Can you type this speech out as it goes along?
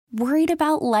Worried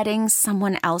about letting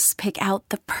someone else pick out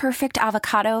the perfect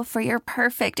avocado for your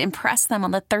perfect impress them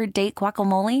on the third date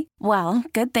guacamole? Well,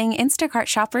 good thing Instacart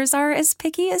shoppers are as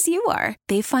picky as you are.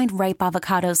 They find ripe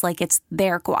avocados like it's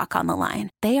their guac on the line.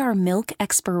 They are milk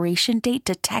expiration date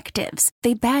detectives.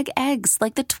 They bag eggs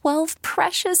like the 12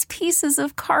 precious pieces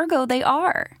of cargo they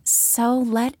are. So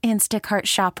let Instacart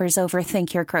shoppers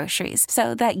overthink your groceries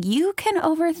so that you can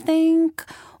overthink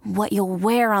what you'll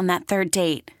wear on that third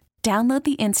date. Download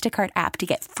the Instacart app to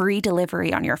get free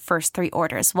delivery on your first 3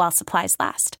 orders while supplies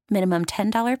last. Minimum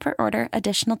 $10 per order.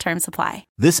 Additional terms apply.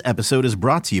 This episode is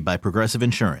brought to you by Progressive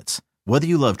Insurance. Whether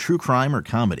you love true crime or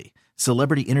comedy,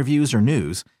 celebrity interviews or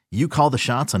news, you call the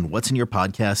shots on what's in your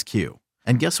podcast queue.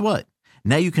 And guess what?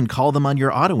 Now you can call them on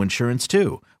your auto insurance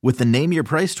too with the Name Your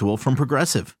Price tool from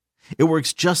Progressive. It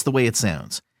works just the way it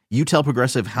sounds. You tell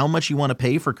Progressive how much you want to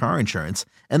pay for car insurance,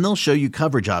 and they'll show you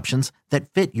coverage options that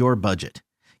fit your budget.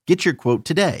 Get your quote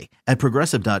today at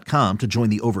Progressive.com to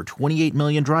join the over 28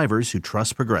 million drivers who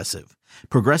trust Progressive.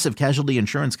 Progressive Casualty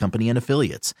Insurance Company and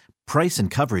Affiliates. Price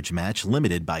and coverage match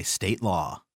limited by state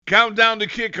law. Countdown to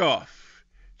kickoff.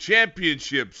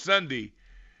 Championship Sunday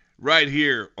right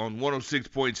here on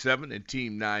 106.7 and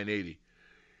Team 980.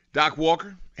 Doc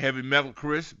Walker, Heavy Metal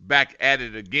Chris, back at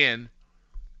it again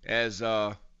as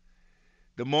the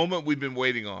moment we've been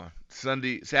waiting on.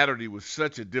 Saturday was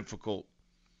such a difficult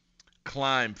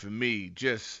climb for me.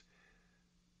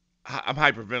 I'm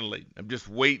hyperventilating. I'm just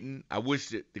waiting. I wish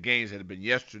that the games had been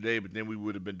yesterday, but then we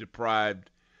would have been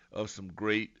deprived of some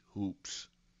great hoops.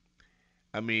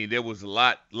 I mean, there was a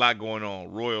lot going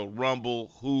on. Royal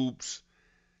Rumble, hoops,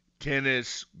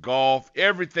 tennis, golf,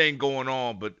 everything going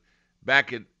on. But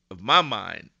back of my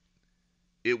mind,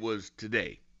 it was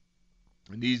today.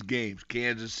 And these games,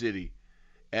 Kansas City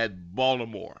at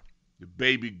Baltimore, the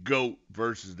baby goat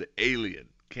versus the alien.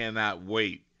 Cannot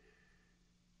wait.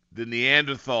 The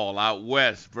Neanderthal out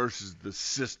west versus the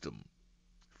system.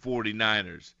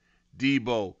 49ers.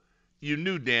 Debo, you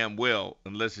knew damn well,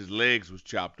 unless his legs was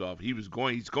chopped off, he's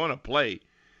going to play.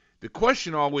 The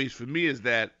question always for me is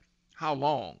that how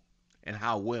long and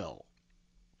how well?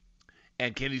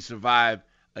 And can he survive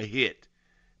a hit?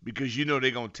 Because you know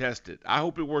they're going to test it. I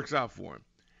hope it works out for him.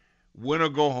 Win or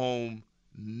go home,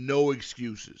 no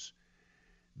excuses.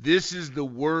 This is the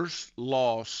worst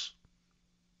loss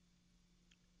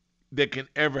that can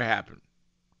ever happen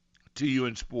to you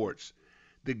in sports.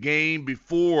 The game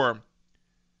before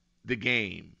the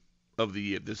game of the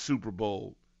year, the Super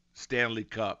Bowl, Stanley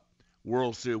Cup,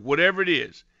 World Series, whatever it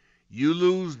is, you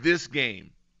lose this game,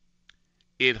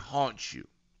 it haunts you.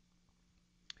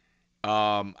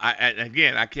 I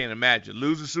can't imagine.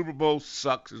 Losing Super Bowl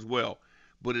sucks as well.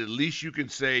 But at least you can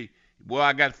say, well,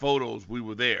 I got photos, we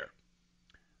were there.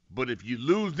 But if you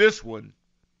lose this one,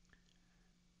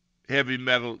 Heavy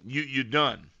Metal, you're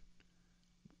done.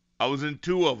 I was in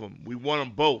 2 of them. We won them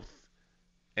both.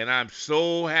 And I'm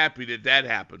so happy that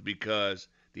happened because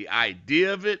the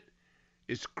idea of it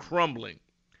is crumbling.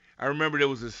 I remember there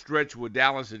was a stretch where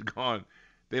Dallas had gone.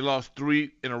 They lost 3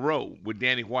 in a row with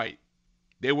Danny White.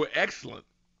 They were excellent.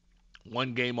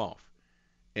 1 game off.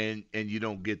 And you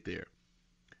don't get there.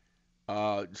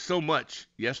 So much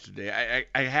yesterday.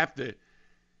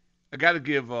 I got to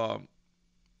give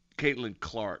Caitlin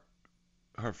Clark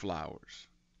her flowers.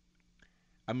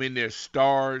 I mean, there's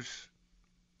stars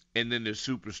and then there's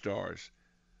superstars.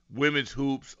 Women's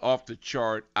hoops off the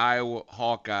chart. Iowa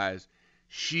Hawkeyes.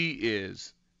 She's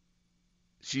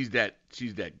that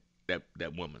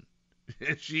woman.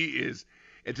 She is.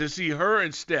 And to see her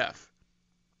and Steph.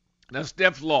 Now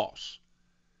Steph lost,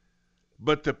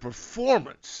 but the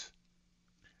performance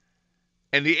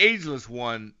and the ageless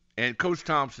one. And Coach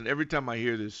Thompson, every time I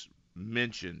hear this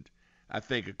mentioned, I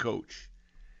think of Coach.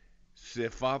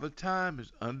 Said Father Time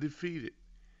is undefeated.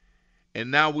 And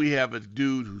now we have a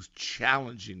dude who's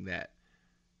challenging that.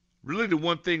 Really the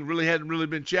one thing really hadn't really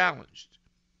been challenged.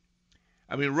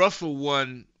 I mean, Russell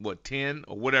won, 10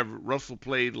 or whatever. Russell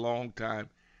played a long time.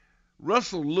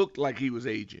 Russell looked like he was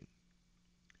aging.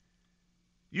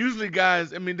 Usually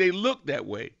guys, they look that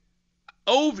way.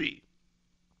 Ovi.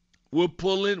 We're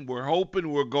pulling, we're hoping,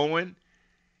 we're going.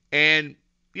 And,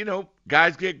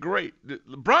 guys get great.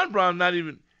 Brown not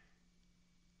even,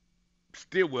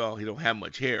 still, he don't have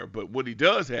much hair. But what he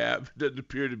does have doesn't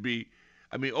appear to be,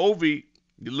 Ovi,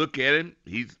 you look at him,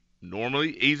 he's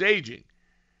aging.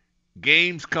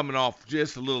 Game's coming off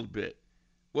just a little bit.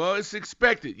 Well, it's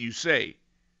expected, you say.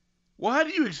 Well, how do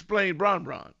you explain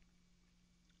Brown?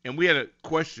 And we had a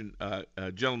question,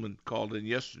 a gentleman called in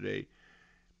yesterday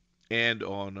and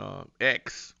on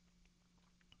X.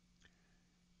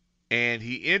 And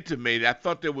he intimated, I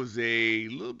thought there was a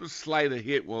little bit slight of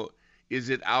hit. Well, is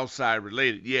it outside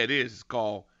related? Yeah, it is. It's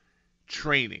called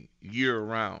training year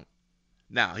round.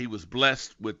 Now, he was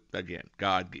blessed with, again,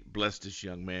 God blessed this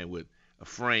young man with a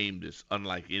frame that's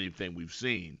unlike anything we've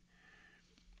seen.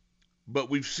 But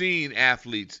we've seen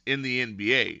athletes in the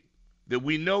NBA that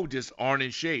we know just aren't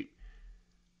in shape.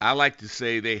 I like to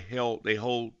say they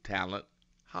hold talent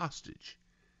hostage.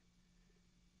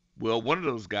 Well, one of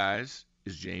those guys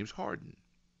is James Harden,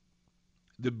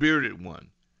 the bearded one.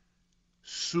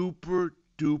 Super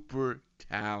duper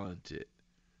talented.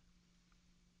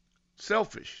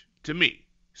 Selfish, to me,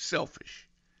 selfish.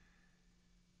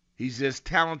 He's as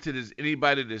talented as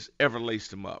anybody that's ever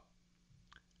laced him up.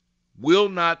 Will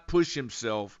not push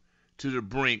himself to the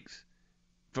brinks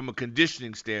from a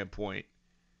conditioning standpoint.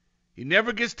 He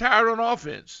never gets tired on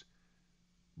offense,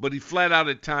 but he flat out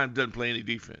at times doesn't play any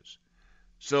defense.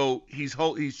 So he's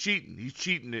cheating. He's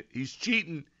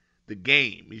cheating the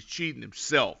game. He's cheating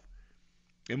himself.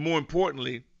 And more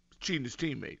importantly, cheating his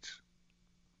teammates.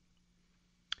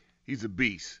 He's a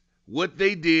beast. What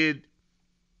they did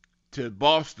to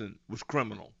Boston was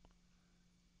criminal.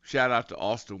 Shout out to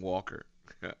Austin Walker,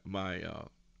 my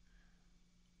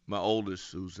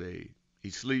oldest, he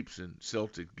sleeps in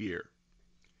Celtic gear.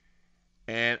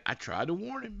 And I tried to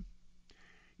warn him.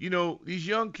 You know, these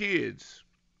young kids,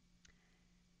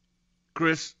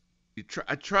 Chris,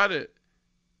 I try to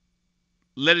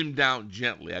let him down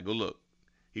gently. I go, look.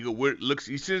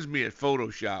 He sends me a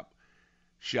Photoshop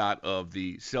shot of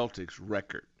the Celtics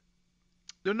record.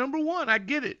 They're number one. I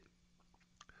get it.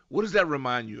 What does that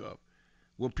remind you of?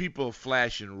 When people are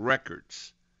flashing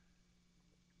records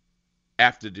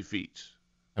after defeats.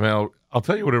 I mean, I'll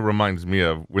tell you what it reminds me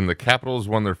of. When the Capitals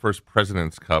won their first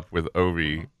President's Cup with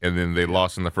Ovi, and then they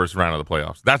lost in the first round of the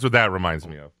playoffs. That's what that reminds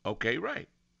me of. Okay, right.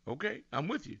 Okay, I'm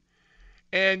with you.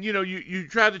 And, you know, you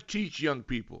try to teach young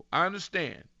people. I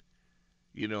understand.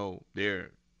 You know,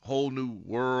 their whole new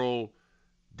world,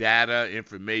 data,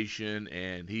 information,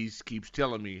 and he keeps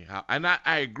telling me how. And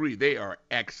I agree, they are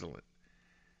excellent.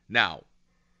 Now,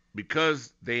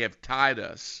 because they have tied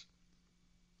us,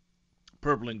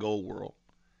 purple and gold world,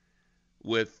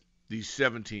 with these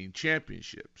 17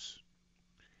 championships.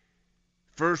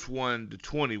 First one to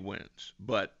 20 wins,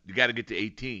 but you got to get to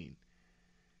 18.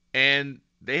 And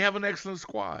they have an excellent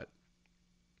squad.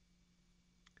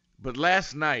 But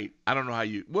last night, I don't know how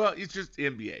well, it's just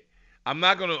NBA. I'm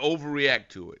not going to overreact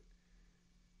to it.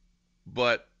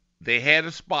 But they had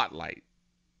a spotlight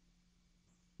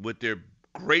with their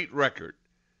great record.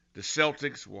 The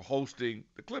Celtics were hosting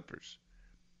the Clippers.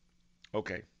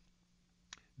 Okay.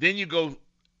 Then you go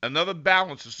another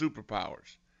balance of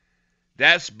superpowers.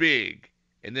 That's big.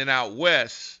 And then out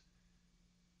west,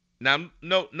 now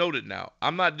note it now.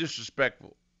 I'm not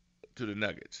disrespectful to the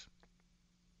Nuggets.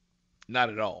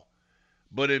 Not at all.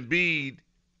 But Embiid,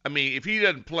 I mean, if he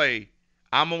doesn't play,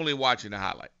 I'm only watching the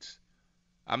highlights.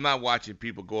 I'm not watching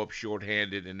people go up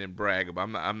shorthanded and then brag about.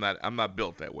 I'm not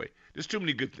built that way. There's too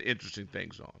many good, interesting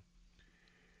things on.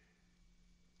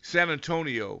 San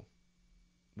Antonio,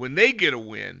 when they get a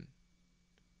win,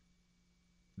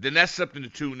 then that's something to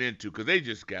tune into because they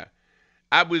just got.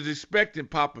 I was expecting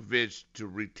Popovich to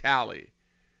retaliate,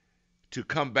 to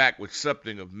come back with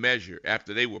something of measure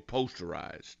after they were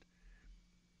posterized.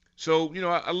 So, you know,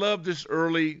 I love this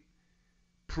early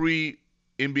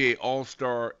pre-NBA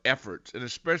All-Star efforts, and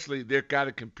especially they've got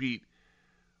to compete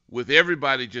with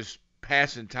everybody just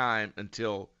passing time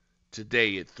until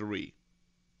today at 3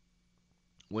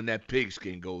 when that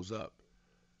pigskin goes up.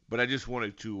 But I just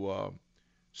wanted to,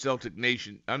 Celtic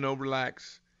Nation, I know,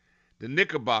 relax. The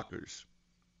Knickerbockers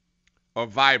are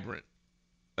vibrant.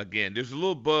 Again, there's a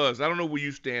little buzz. I don't know where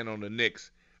you stand on the Knicks.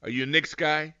 Are you a Knicks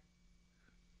guy?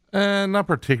 Not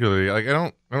particularly. Like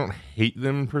I don't hate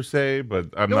them per se, but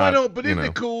I'm not. No, I don't. But isn't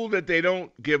it cool that they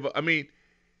don't give up? I mean,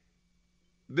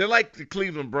 they're like the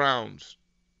Cleveland Browns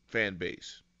fan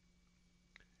base.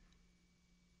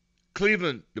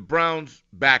 Cleveland, the Browns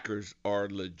backers are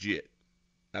legit.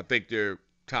 I think they're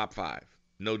top 5,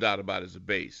 no doubt about it, as a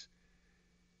base.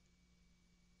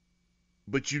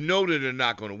 But you know that they're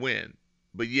not going to win.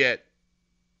 But yet,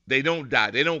 they don't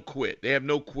die. They don't quit. They have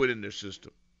no quit in their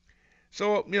system.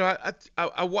 So, you know,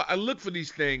 I look for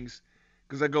these things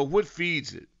because I go, what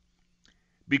feeds it?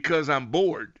 Because I'm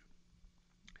bored.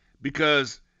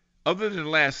 Because other than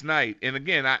last night, and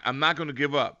again, I'm not going to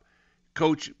give up.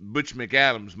 Coach Butch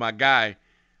McAdams, my guy,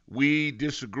 we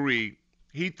disagree.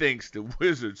 He thinks the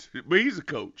Wizards, but he's a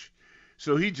coach.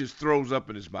 So he just throws up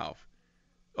in his mouth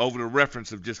over the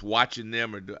reference of just watching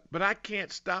them. But I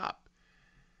can't stop.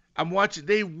 I'm watching.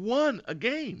 They won a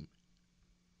game.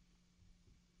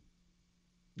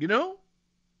 You know?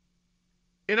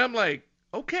 And I'm like,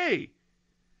 okay.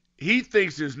 He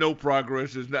thinks there's no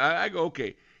progress. I go,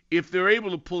 okay. If they're able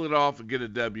to pull it off and get a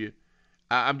W,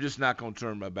 I'm just not going to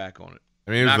turn my back on it.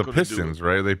 I mean, it was the Pistons,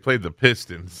 right? They played the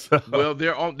Pistons. So. Well,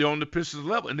 they're on the Pistons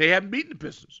level, and they haven't beaten the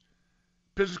Pistons.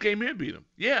 Pistons came here and beat them.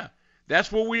 Yeah,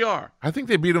 that's where we are. I think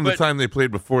they beat them the time they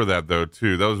played before that, though,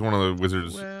 too. That was one of the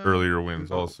Wizards' earlier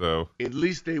wins also. At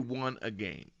least they won a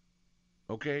game,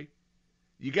 okay?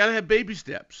 You got to have baby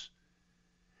steps.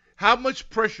 How much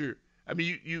pressure? I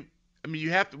mean, you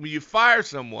have to, when you fire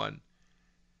someone,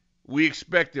 we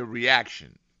expect a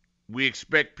reaction. We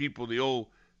expect people, the old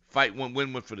fight one,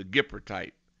 win one for the Gipper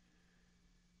type.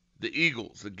 The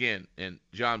Eagles, again, and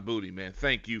John Booty, man,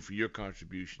 thank you for your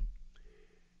contribution.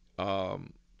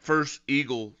 First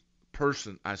Eagle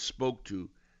person I spoke to,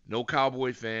 no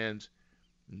Cowboy fans,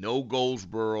 no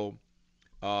Goldsboro.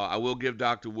 I will give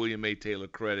Dr. William A. Taylor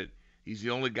credit. He's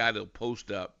the only guy that'll post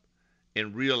up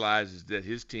and realizes that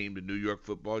his team, the New York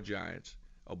Football Giants,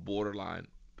 are borderline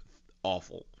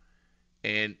awful.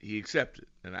 And he accepts it,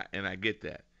 and I get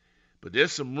that. But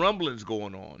there's some rumblings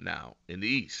going on now in the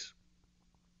East.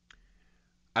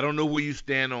 I don't know where you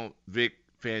stand on Vic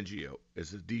Fangio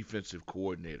as a defensive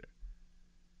coordinator.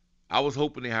 I was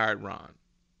hoping they hired Ron,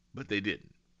 but they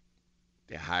didn't.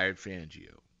 They hired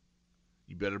Fangio.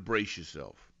 You better brace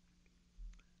yourself.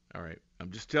 All right,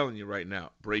 I'm just telling you right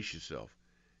now, brace yourself.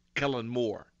 Kellen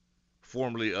Moore,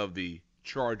 formerly of the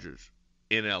Chargers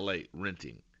in L.A.,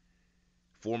 renting,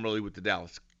 formerly with the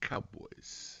Dallas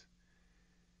Cowboys,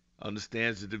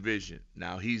 understands the division.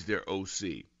 Now he's their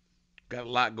OC. Got a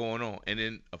lot going on. And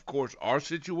then, of course, our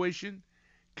situation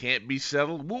can't be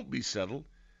settled, won't be settled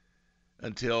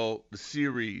until the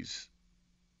series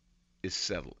is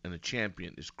settled and a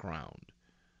champion is crowned.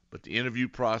 But the interview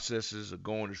processes are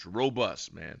going, it's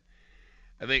robust, man.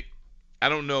 I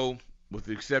don't know, with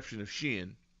the exception of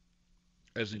Sheehan,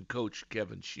 as in Coach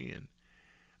Kevin Sheehan,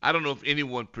 I don't know if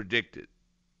anyone predicted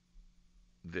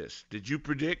this. Did you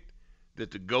predict that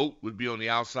the GOAT would be on the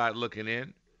outside looking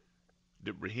in?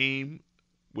 That Raheem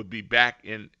would be back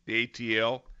in the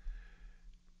ATL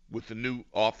with the new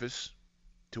office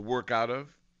to work out of?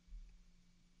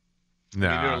 No,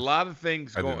 I mean, there are a lot of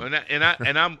things going,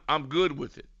 and I'm good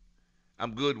with it.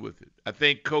 I'm good with it. I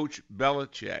think Coach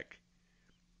Belichick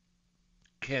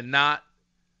cannot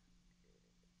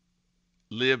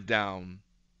live down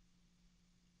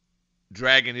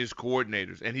dragging his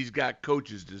coordinators, and he's got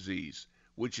coach's disease,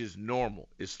 which is normal.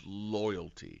 It's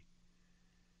loyalty.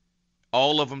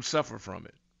 All of them suffer from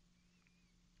it.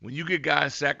 When you get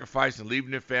guys sacrificing,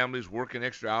 leaving their families, working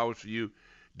extra hours for you,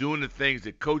 doing the things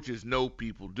that coaches know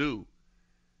people do,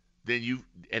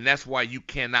 and that's why you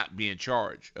cannot be in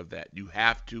charge of that. You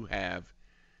have to have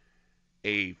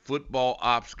a football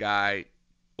ops guy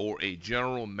or a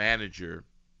general manager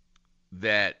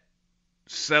that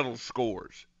settles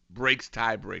scores, breaks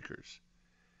tiebreakers.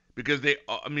 Because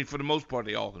for the most part,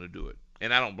 they're all going to do it.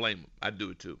 And I don't blame them. I do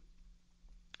it too.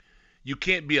 You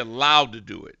can't be allowed to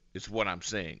do it, is what I'm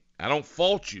saying. I don't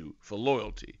fault you for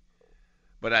loyalty.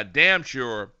 But I damn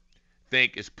sure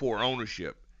think it's poor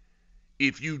ownership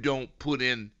if you don't put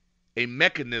in a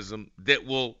mechanism that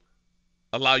will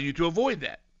allow you to avoid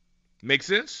that. Make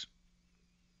sense?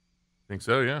 I think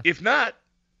so, yeah. If not,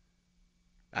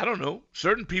 I don't know.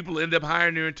 Certain people end up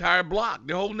hiring their entire block,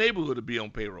 their whole neighborhood to be on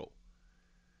payroll.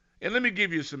 And let me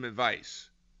give you some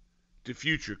advice to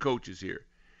future coaches here.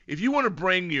 If you want to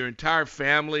bring your entire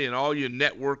family and all your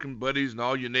networking buddies and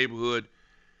all your neighborhood,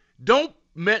 don't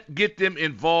get them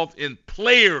involved in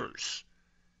players.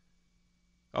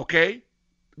 Okay?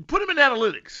 Put them in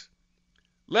analytics.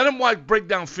 Let them break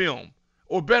down film.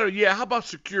 Or better, how about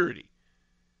security?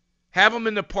 Have them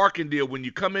in the parking deal. When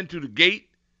you come into the gate,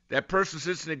 that person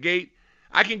sits in the gate.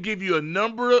 I can give you a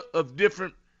number of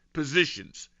different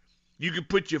positions you can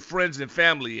put your friends and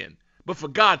family in. But for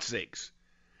God's sakes,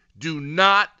 do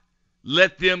not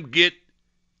let them get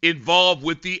involved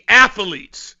with the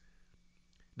athletes.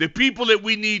 The people that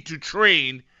we need to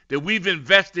train, that we've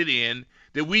invested in,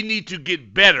 that we need to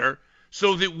get better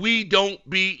so that we don't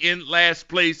be in last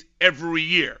place every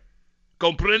year.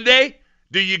 Comprende?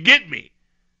 Do you get me?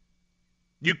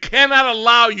 You cannot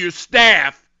allow your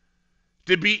staff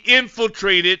to be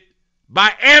infiltrated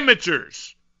by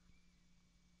amateurs.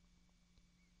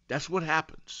 That's what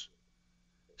happens.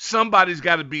 Somebody's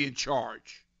got to be in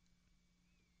charge.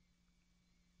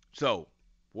 So,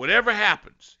 whatever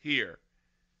happens here,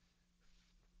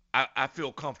 I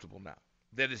feel comfortable now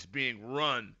that it's being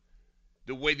run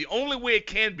the only way it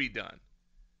can be done,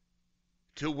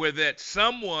 to where that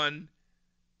someone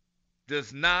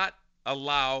does not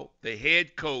allow the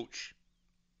head coach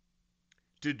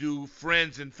to do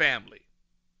friends and family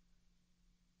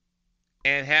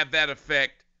and have that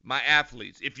affect my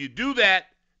athletes. If you do that,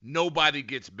 nobody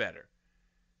gets better.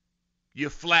 You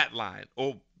flatline,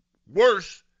 or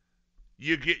worse,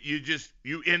 you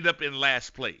end up in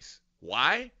last place.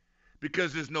 Why?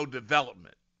 Because there's no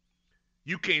development.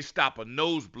 You can't stop a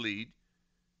nosebleed.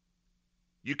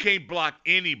 You can't block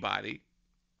anybody.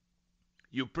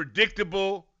 You're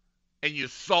predictable and you're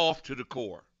soft to the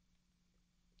core.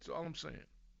 That's all I'm saying.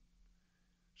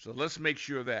 So let's make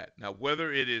sure of that. Now,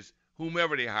 whether it is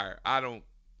whomever they hire, I don't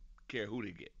care who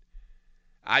they get.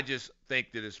 I just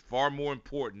think that it's far more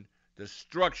important the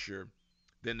structure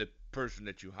than the person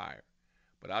that you hire.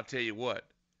 But I'll tell you what,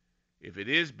 if it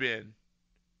is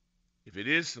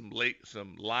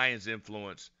some Lions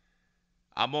influence,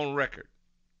 I'm on record.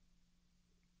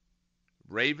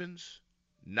 Ravens,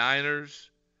 Niners,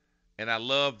 and I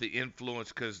love the influence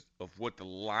because of what the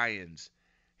Lions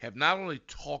have not only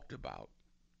talked about,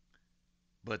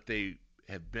 but they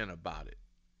have been about it.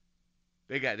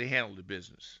 They handled the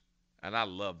business, and I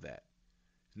love that.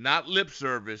 Not lip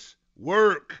service,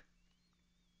 work.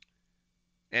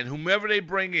 And whomever they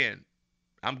bring in,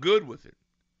 I'm good with it.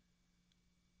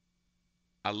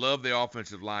 I love their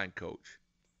offensive line coach,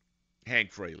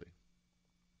 Hank Fraley.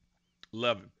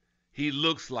 Love him. He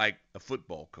looks like a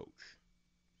football coach.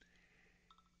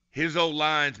 His old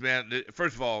lines, man,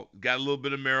 first of all, got a little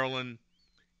bit of Maryland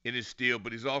in his steel,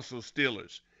 but he's also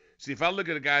Steelers. See, if I look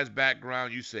at a guy's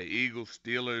background, you say Eagles,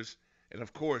 Steelers, and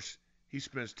of course, he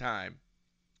spends time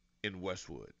in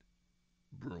Westwood,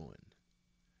 Bruin.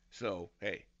 So,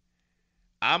 hey,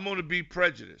 I'm going to be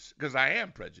prejudiced because I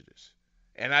am prejudiced.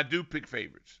 And I do pick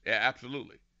favorites. Yeah,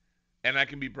 absolutely. And I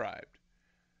can be bribed.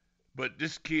 But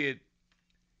this kid,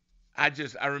 I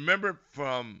remember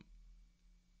from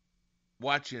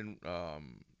watching,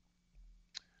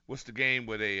 what's the game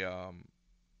where they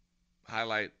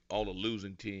highlight all the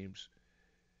losing teams?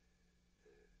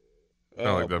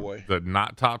 Like the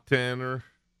not top 10 or?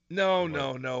 No.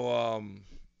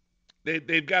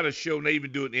 They've got a show, and they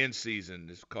even do it in season.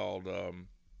 It's called,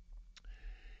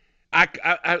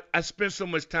 I spent so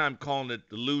much time calling it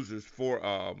the losers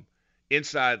for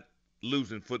inside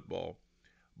losing football,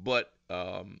 but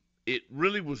it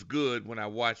really was good when I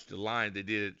watched the Lions. They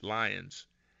did it Lions,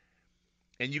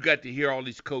 and you got to hear all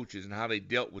these coaches and how they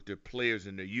dealt with their players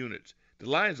and their units. The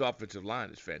Lions' offensive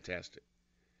line is fantastic.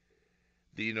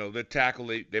 Their tackle,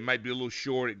 they might be a little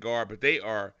short at guard, but they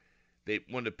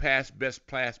one of the best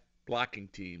pass blocking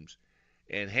teams.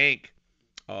 And Hank,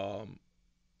 former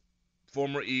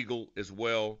Eagle as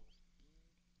well,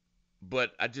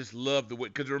 but I just love the way,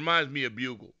 because it reminds me of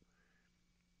Bugle.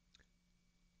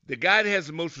 The guy that has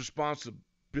the most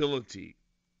responsibility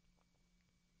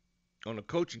on the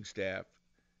coaching staff,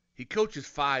 he coaches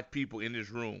 5 people in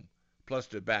his room, plus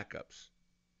their backups.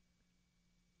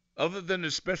 Other than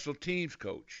the special teams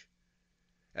coach,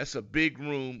 that's a big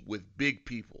room with big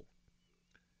people.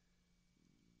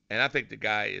 And I think the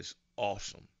guy is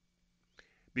awesome.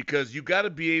 Because you got to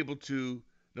be able to,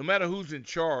 no matter who's in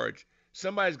charge,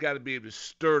 somebody's got to be able to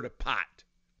stir the pot.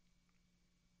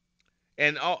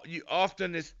 And you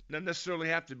often it's not necessarily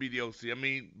have to be the OC. I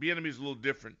mean, Bieniemy is a little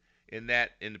different in the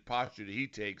posture that he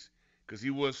takes, because he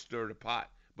will stir the pot.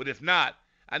 But if not,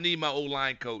 I need my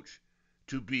O-line coach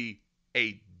to be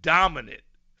a dominant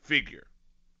figure.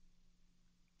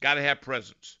 Got to have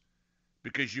presence,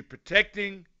 because you're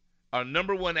protecting our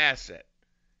number one asset.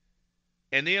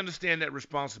 And they understand that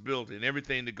responsibility and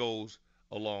everything that goes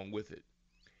along with it.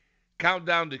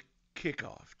 Countdown to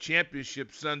kickoff,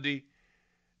 championship Sunday.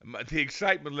 The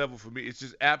excitement level for me is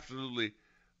just absolutely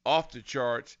off the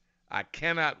charts. I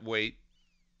cannot wait.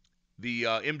 The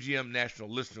MGM National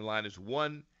Listener Line is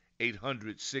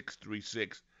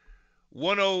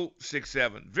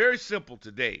 1-800-636-1067. Very simple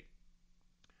today.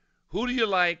 Who do you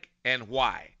like and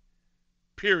why?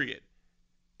 Period.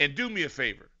 And do me a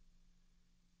favor.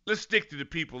 Let's stick to the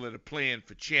people that are playing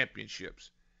for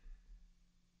championships.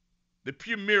 The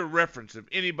premier reference of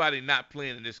anybody not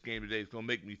playing in this game today is going to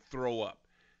make me throw up.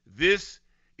 This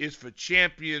is for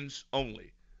champions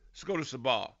only. Let's go to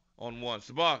Sabah on one.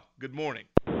 Sabah, good morning.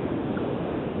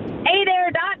 Hey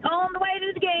there, Doc. On the way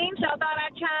to the game, so I thought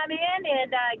I'd chime in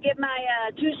and give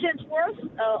my 2 cents worth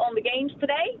on the games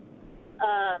today.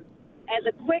 As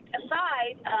a quick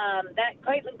aside, that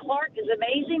Caitlin Clark is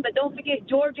amazing, but don't forget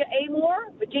Georgia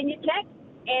Amore, Virginia Tech,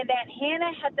 and that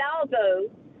Hannah Hidalgo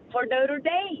for Notre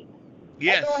Dame.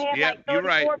 Yes, yeah, you're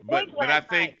right. But I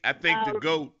think the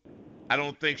GOAT, I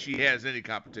don't think she has any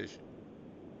competition.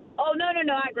 Oh, no,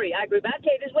 I agree. But I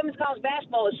tell you, this women's college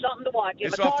basketball is something to watch.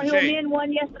 It's the off the Tar Heel chain. men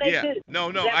won yesterday, too.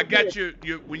 No, I got you.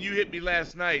 When you hit me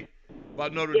last night,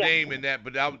 about Notre Dame and that,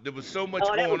 but there was so much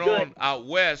going was on out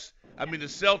west. I mean, the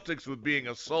Celtics were being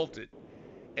assaulted,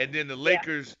 and then the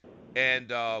Lakers and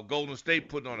Golden State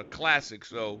putting on a classic,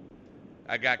 so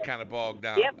I got kind of bogged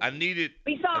down. Yep. I needed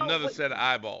another set of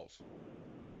eyeballs.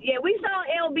 Yeah, we saw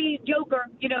LB Joker,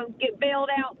 get bailed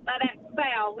out by that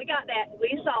foul. We got that.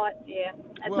 We saw it. Yeah,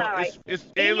 that's all right.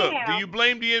 Hey, look, do you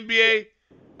blame the NBA?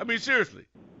 I mean, seriously,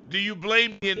 do you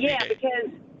blame the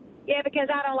NBA? Yeah, because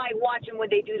I don't like watching when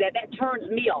they do that. That turns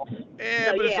me off.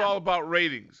 Yeah, but it's all about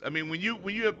ratings. I mean, when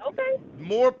you have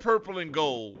more purple and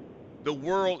gold, the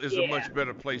world is a much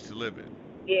better place to live in.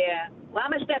 Yeah. Well,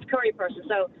 I'm a Steph Curry person,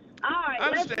 so all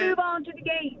right, let's move on to the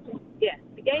games. Yeah,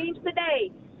 the games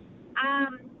today.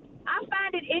 I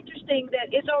find it interesting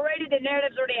that the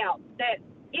narrative's already out, that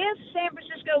if San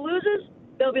Francisco loses,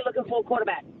 they'll be looking for a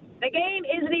quarterback. The game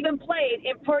isn't even played,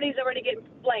 and Purdy's already getting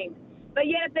blamed. But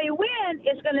yet if they win,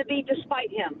 it's going to be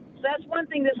despite him. So that's one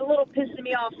thing that's a little pissing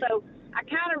me off. So I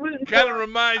kind of rooting for... Kind of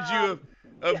reminds you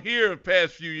of here the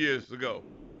past few years ago.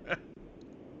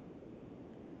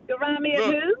 You remind me of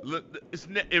who?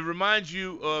 It reminds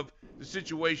you of the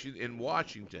situation in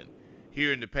Washington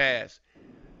here in the past.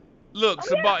 Look,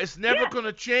 it's never going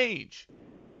to change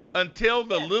until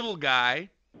the little guy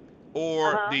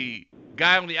or the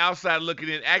guy on the outside looking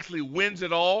in actually wins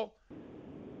it all.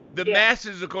 The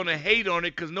masses are going to hate on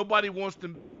it because nobody wants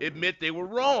to admit they were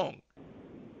wrong.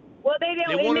 Well, they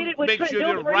don't admit it with make sure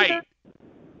they're right.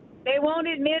 They won't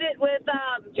admit it with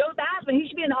Joe Theismann. He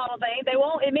should be in the Hall of Fame. They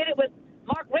won't admit it with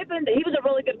Mark Rippon. He was a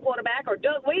really good quarterback, or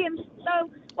Doug Williams.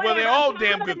 So, well, they're all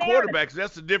damn good quarterbacks.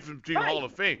 That's the difference between Hall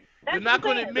of Fame. They're not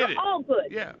going to admit it. They're all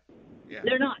good. Yeah.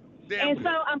 They're not. And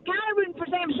so I'm kind of rooting for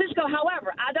San Francisco.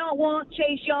 However, I don't want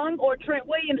Chase Young or Trent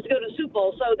Williams to go to the Super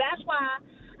Bowl. So that's why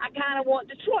I kind of want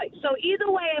Detroit. So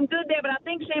either way, I'm good there, but I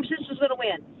think San Francisco's going to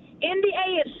win. In the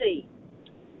AFC,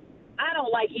 I don't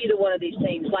like either one of these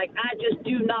teams. Like, I just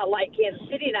do not like Kansas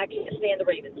City, and I can't stand the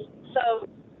Ravens. So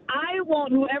I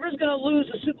want whoever's going to lose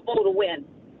the Super Bowl to win.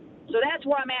 So that's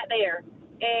where I'm at there.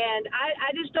 And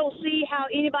I just don't see how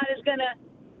anybody's going to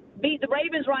beat the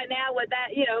Ravens right now with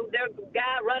that, their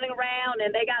guy running around,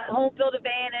 and they got home field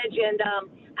advantage. And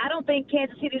I don't think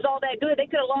Kansas City's all that good. They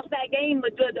could have lost that game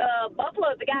with good Buffalo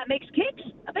if the guy makes kicks.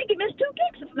 I think he missed 2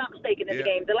 kicks, if I'm not mistaken, in the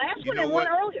game. The last one and one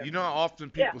earlier. You know how often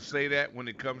people say that when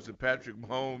it comes to Patrick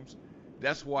Mahomes?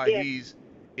 That's why he's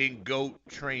in GOAT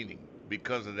training,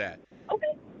 because of that.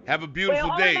 Okay. Have a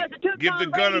beautiful day. Give the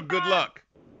gunner good luck.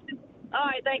 All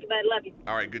right, thank you, man. Love you.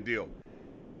 All right, good deal.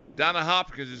 Donna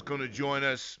Hopkins is going to join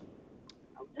us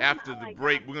after the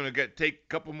break. We're going to take a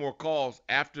couple more calls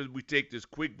after we take this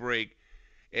quick break.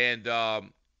 And I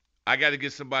got to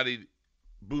get somebody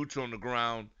boots on the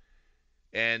ground.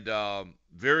 And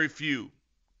very few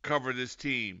cover this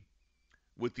team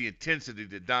with the intensity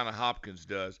that Donna Hopkins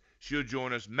does. She'll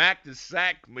join us. Mac the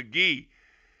Sack McGee.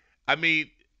 I mean,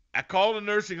 I called a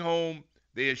nursing home.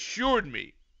 They assured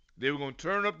me they were going to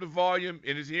turn up the volume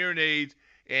in his hearing aids,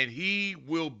 and he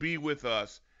will be with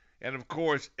us. And, of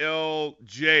course,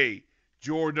 L.J.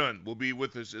 Jordan will be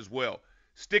with us as well.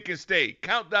 Stick and stay.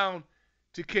 Countdown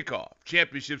to kickoff.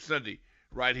 Championship Sunday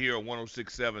right here on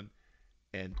 106.7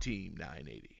 and Team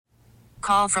 980.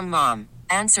 Call from mom.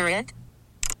 Answer it.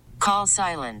 Call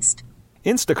silenced.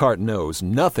 Instacart knows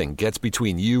nothing gets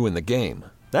between you and the game.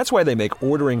 That's why they make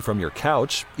ordering from your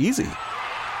couch easy.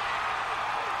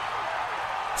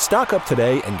 Stock up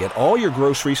today and get all your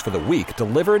groceries for the week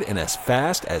delivered in as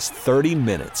fast as 30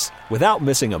 minutes without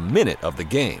missing a minute of the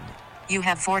game. You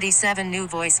have 47 new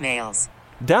voicemails.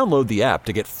 Download the app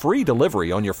to get free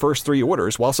delivery on your first 3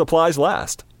 orders while supplies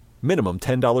last. Minimum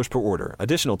 $10 per order.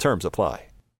 Additional terms apply.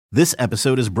 This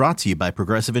episode is brought to you by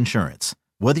Progressive Insurance.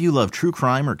 Whether you love true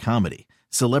crime or comedy,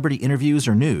 celebrity interviews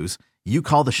or news, you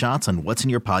call the shots on what's in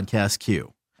your podcast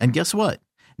queue. And guess what?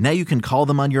 Now you can call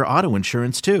them on your auto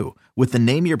insurance too with the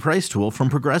Name Your Price tool from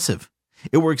Progressive.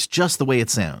 It works just the way it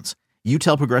sounds. You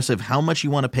tell Progressive how much you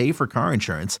want to pay for car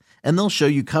insurance, and they'll show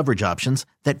you coverage options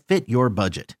that fit your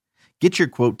budget. Get your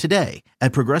quote today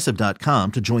at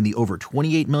Progressive.com to join the over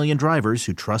 28 million drivers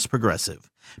who trust Progressive.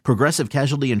 Progressive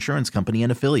Casualty Insurance Company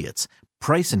and Affiliates.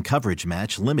 Price and coverage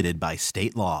match limited by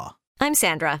state law. I'm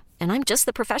Sandra, and I'm just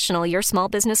the professional your small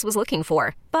business was looking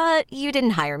for. But you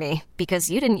didn't hire me because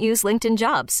you didn't use LinkedIn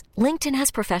Jobs. LinkedIn has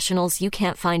professionals you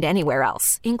can't find anywhere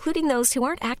else, including those who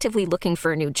aren't actively looking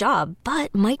for a new job,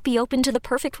 but might be open to the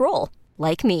perfect role,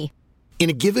 like me. In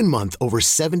a given month, over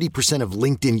 70% of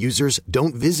LinkedIn users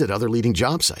don't visit other leading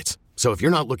job sites. So if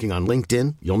you're not looking on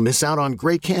LinkedIn, you'll miss out on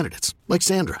great candidates like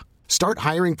Sandra. Start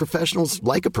hiring professionals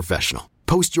like a professional.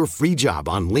 Post your free job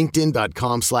on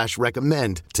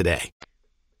linkedin.com/recommend today.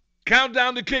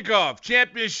 Countdown to kickoff.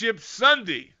 Championship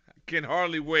Sunday. I can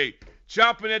hardly wait.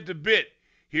 Chomping at the bit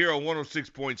here on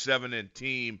 106.7 and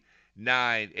Team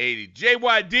 980.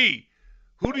 JYD,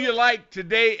 who do you like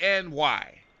today and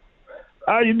why?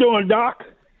 How you doing, Doc?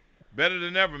 Better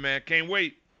than ever, man. Can't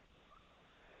wait.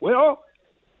 Well,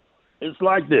 it's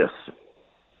like this.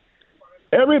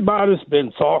 Everybody's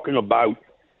been talking about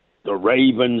the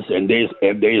Ravens and their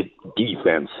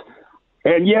defense.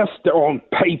 And yes, they're on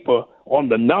paper, on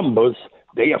the numbers,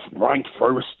 they are ranked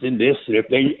first in this. And if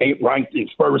they ain't ranked in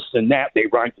first in that, they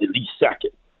ranked at least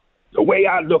second. The way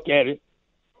I look at it,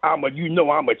 I'm a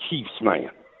Chiefs man.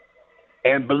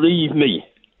 And believe me,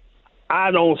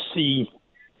 I don't see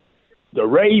the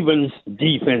Ravens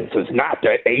defense is not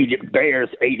the Bears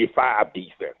 85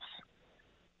 defense.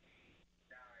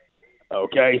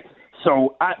 Okay?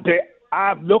 So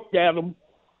I've looked at them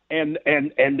and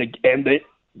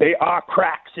they are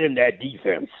cracks in that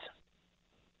defense.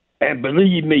 And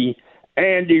believe me,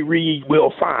 Andy Reid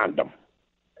will find them.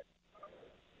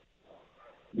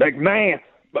 McMahon,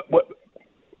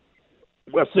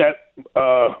 what's that?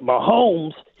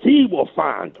 Mahomes, he will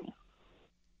find them.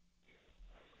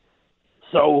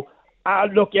 So I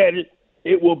look at it,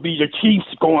 it will be the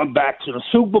Chiefs going back to the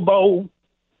Super Bowl.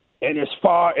 And as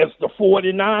far as the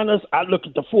 49ers, I look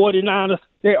at the 49ers,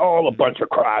 they're all a bunch of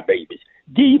crybabies.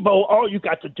 Debo, all you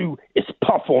got to do is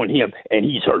puff on him, and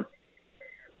he's hurt.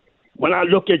 When I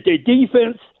look at their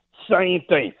defense, same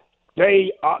thing.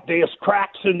 There's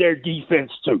cracks in their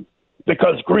defense, too,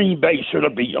 because Green Bay should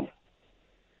have beat them.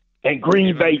 And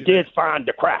Green Bay did find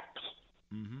the cracks.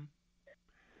 Mm-hmm.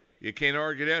 You can't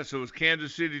argue that. So it's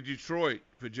Kansas City, Detroit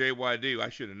for JYD. I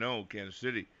should have known Kansas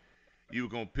City. You were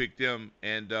going to pick them.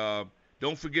 And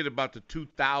don't forget about the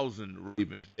 2000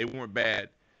 Ravens. They weren't bad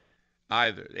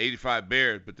either. The 85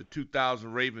 Bears, but the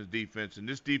 2000 Ravens defense. And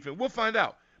this defense, we'll find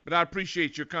out. But I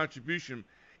appreciate your contribution.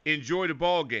 Enjoy the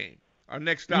ball game. Our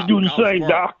next stop. You do the same,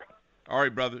 Doc. All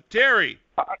right, brother. Terry,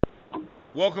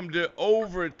 welcome to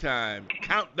Overtime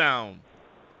Countdown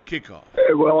Kickoff.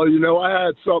 Hey, well, I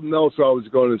had something else I was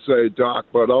going to say, Doc,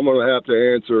 but I'm going to have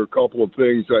to answer a couple of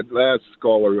things that last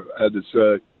caller had to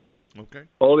say. Okay.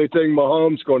 Only thing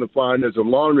Mahomes going to find is a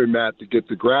laundromat to get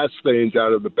the grass stains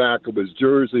out of the back of his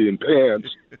jersey and pants.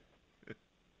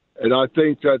 And I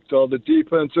think that the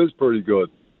defense is pretty good.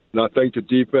 And I think the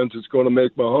defense is going to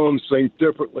make Mahomes think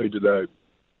differently today.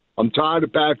 I'm tired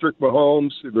of Patrick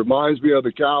Mahomes. It reminds me of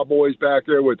the Cowboys back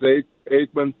there with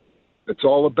Aikman. It's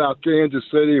all about Kansas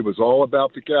City. It was all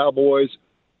about the Cowboys.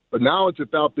 But now it's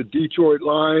about the Detroit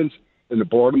Lions and the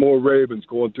Baltimore Ravens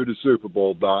going to the Super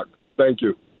Bowl, Doc. Thank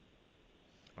you.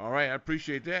 All right, I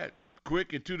appreciate that.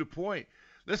 Quick and to the point.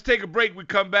 Let's take a break. We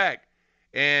come back.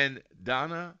 And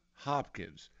Donna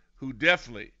Hopkins, who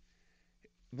definitely,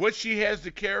 what she has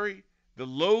to carry, the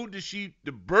load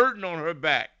the burden on her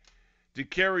back to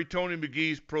carry Tony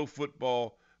McGee's Pro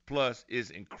Football Plus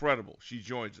is incredible. She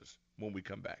joins us when we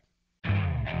come back.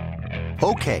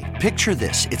 Okay, picture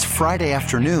this. It's Friday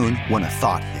afternoon when a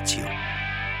thought hits you.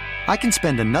 I can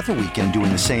spend another weekend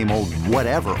doing the same old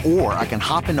whatever, or I can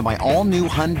hop into my all-new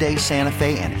Hyundai Santa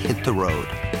Fe and hit the road.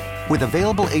 With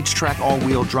available H-Track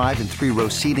all-wheel drive and 3-row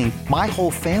seating, my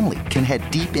whole family can head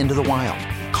deep into the wild.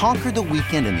 Conquer the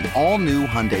weekend in the all-new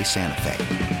Hyundai Santa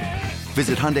Fe.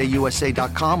 Visit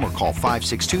HyundaiUSA.com or call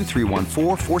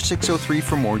 562-314-4603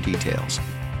 for more details.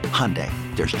 Hyundai,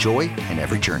 there's joy in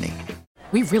every journey.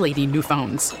 We really need new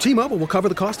phones. T-Mobile will cover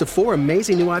the cost of 4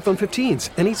 amazing new iPhone 15s,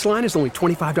 and each line is only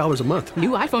 $25 a month. New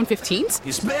iPhone 15s?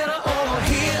 It's better over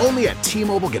here. Only at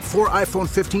T-Mobile, get 4 iPhone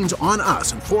 15s on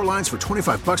us and 4 lines for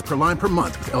 $25 per line per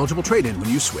month with eligible trade-in when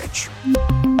you switch.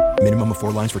 Minimum of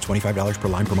 4 lines for $25 per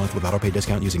line per month with autopay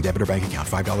discount using debit or bank account.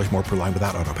 $5 more per line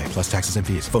without autopay, plus taxes and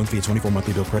fees. Phone fee at 24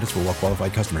 monthly bill credits for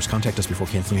well-qualified customers. Contact us before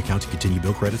canceling account to continue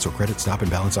bill credits or credit stop and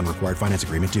balance on required finance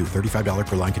agreement due. $35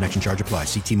 per line connection charge applies.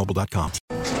 See T-Mobile.com.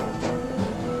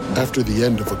 After the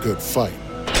end of a good fight,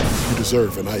 you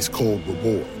deserve an ice-cold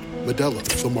reward. Modelo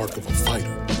is the mark of a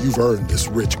fighter. You've earned this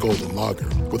rich golden lager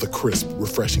with a crisp,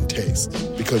 refreshing taste.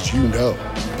 Because you know,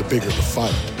 the bigger the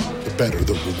fight, the better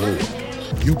the reward.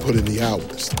 You put in the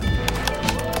hours,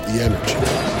 the energy,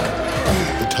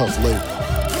 the tough labor.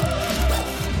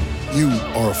 You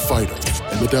are a fighter,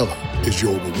 and Modelo is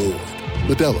your reward.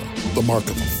 Modelo, the mark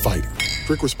of a fighter.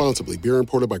 Drink responsibly. Beer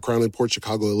imported by Crown Imports,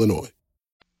 Chicago, Illinois.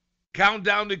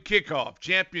 Countdown to kickoff.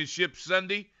 Championship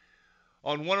Sunday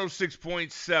on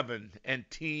 106.7 and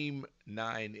Team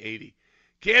 980.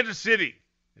 Kansas City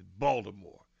at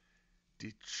Baltimore.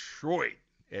 Detroit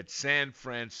at San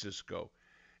Francisco.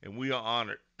 And we are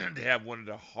honored to have one of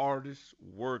the hardest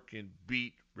working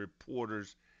beat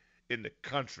reporters in the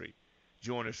country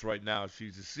join us right now.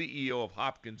 She's the CEO of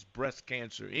Hopkins Breast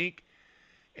Cancer, Inc.,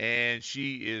 and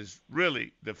she is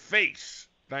really the face,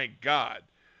 thank God,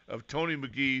 of Tony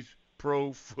McGee's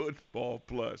Pro Football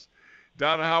Plus.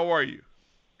 Donna, how are you?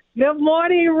 Good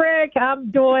morning, Rick.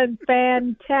 I'm doing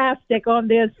fantastic on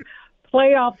this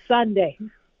playoff Sunday.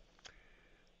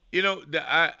 You know,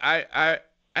 I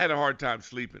had a hard time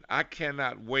sleeping. I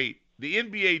cannot wait. The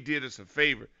NBA did us a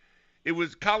favor. It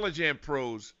was college and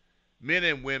pros, men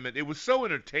and women. It was so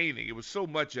entertaining. It was so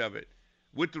much of it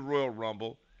with the Royal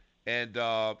Rumble and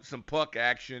some puck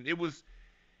action.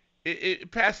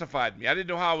 It pacified me. I didn't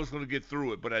know how I was going to get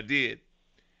through it, but I did.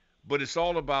 But it's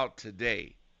all about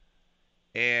today.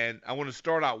 And I want to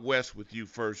start out west with you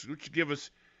first. Would you give us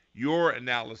your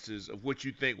analysis of what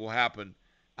you think will happen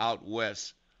out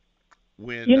west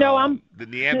when the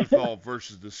Neanderthal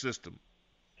versus the system?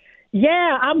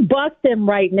 Yeah, I'm busting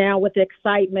right now with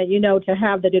excitement, to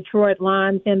have the Detroit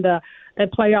Lions in the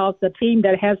playoffs, the team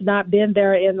that has not been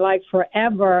there in like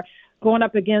forever, going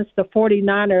up against the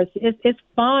 49ers. It's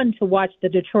fun to watch the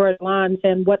Detroit Lions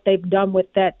and what they've done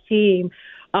with that team.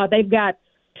 They've got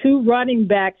two running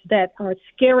backs that are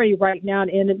scary right now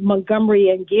in Montgomery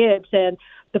and Gibbs. And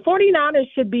the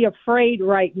 49ers should be afraid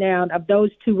right now of those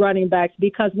two running backs,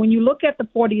 because when you look at the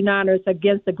 49ers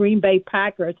against the Green Bay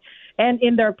Packers and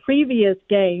in their previous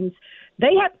games,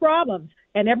 they had problems.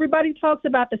 And everybody talks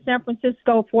about the San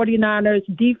Francisco 49ers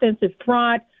defensive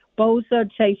front, Bosa,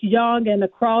 Chase Young, and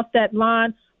across that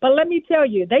line. But let me tell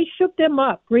you, they shook them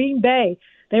up. Green Bay,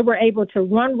 they were able to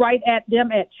run right at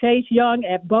them, at Chase Young,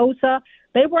 at Bosa.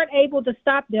 They weren't able to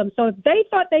stop them. So if they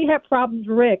thought they had problems,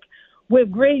 Rick,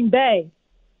 with Green Bay,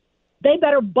 they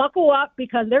better buckle up,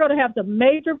 because they're going to have some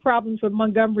major problems with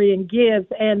Montgomery and Gibbs,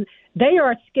 and they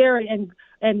are scary.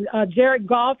 And Jared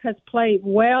Goff has played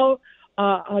well,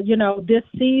 this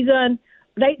season.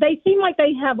 They seem like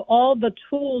they have all the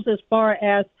tools as far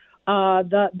as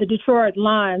the Detroit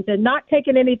Lions, and not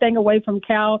taking anything away from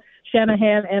Cal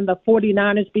Shanahan and the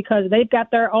 49ers, because they've got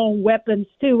their own weapons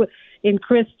too in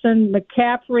Christian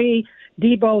McCaffrey.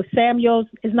 Deebo Samuels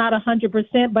is not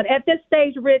 100%, but at this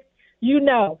stage, Rick,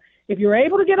 if you're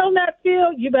able to get on that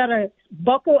field, you better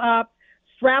buckle up,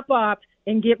 strap up,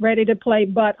 and get ready to play.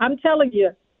 But I'm telling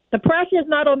you, the pressure is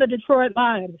not on the Detroit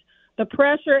Lions. The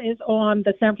pressure is on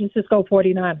the San Francisco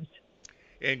 49ers.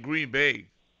 And Green Bay,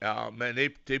 man,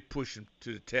 they push them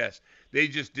to the test. They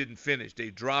just didn't finish. They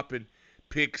dropping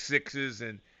pick sixes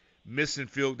and missing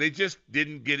field. They just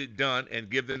didn't get it done, and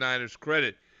give the Niners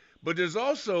credit. But there's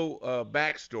also a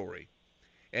backstory.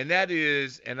 And that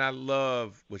is, and I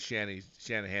love what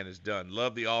Shanahan has done.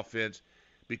 Love the offense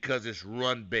because it's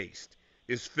run-based.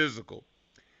 It's physical.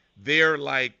 They're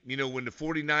like, when the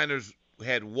 49ers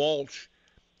had Walsh,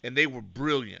 and they were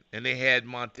brilliant, and they had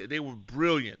Monte, they were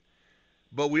brilliant.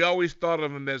 But we always thought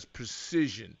of them as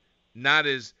precision, not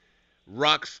as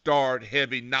rock-star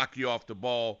heavy, knock you off the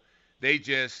ball. They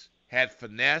just had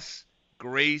finesse,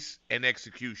 grace, and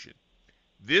execution.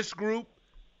 This group,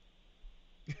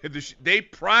 they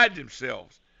pride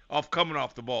themselves off coming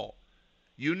off the ball.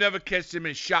 You never catch them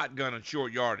in shotgun and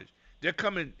short yardage. They're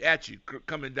coming at you,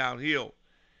 coming downhill.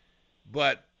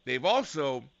 But they've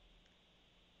also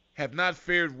have not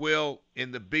fared well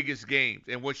in the biggest games.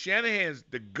 And what Shanahan's,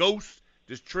 the ghost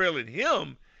that's trailing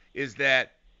him, is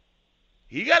that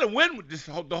he got to win with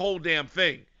the whole damn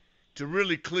thing to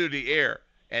really clear the air.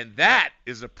 And that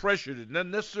is a pressure that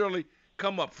doesn't necessarily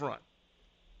come up front.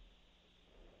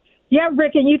 Yeah,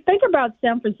 Rick, and you think about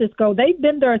San Francisco, they've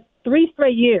been there 3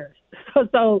 straight years.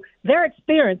 So they're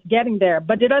experienced getting there.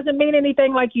 But it doesn't mean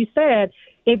anything, like you said,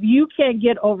 if you can't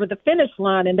get over the finish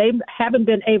line, and they haven't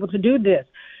been able to do this.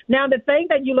 Now, the thing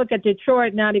that you look at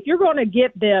Detroit now, if you're going to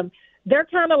get them, they're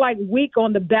kind of like weak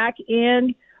on the back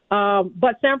end.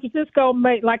 But San Francisco,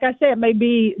 may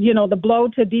be, the blow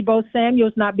to Deebo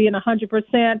Samuels not being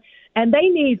 100%. And they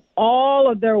need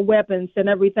all of their weapons and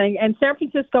everything. And San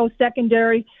Francisco's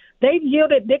secondary, they've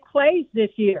yielded big plays this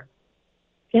year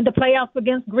in the playoffs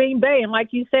against Green Bay. And like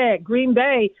you said, Green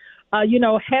Bay,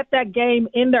 had that game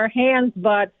in their hands.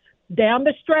 But down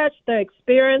the stretch, the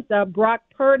experience of Brock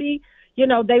Purdy,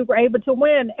 they were able to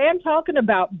win. And talking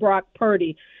about Brock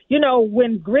Purdy,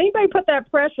 when Green Bay put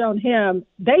that pressure on him,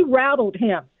 they rattled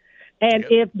him. And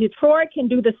if Detroit can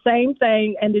do the same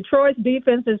thing, and Detroit's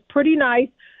defense is pretty nice,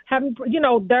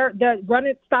 they're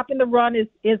stopping the run is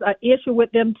an issue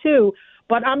with them too.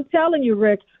 But I'm telling you,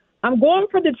 Rick, I'm going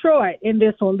for Detroit in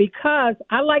this one, because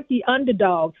I like the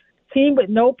underdog team with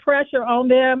no pressure on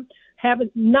them,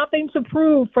 having nothing to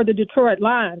prove for the Detroit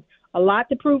Lions, a lot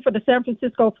to prove for the San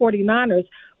Francisco 49ers.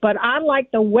 But I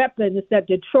like the weapons that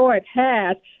Detroit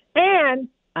has, and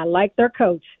I like their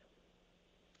coach.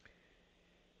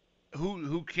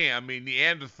 who can? I mean,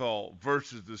 Neanderthal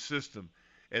versus the system,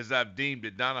 as I've deemed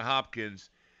it. Donna Hopkins,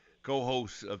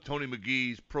 co-host of Tony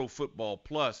McGee's Pro Football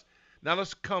Plus. Now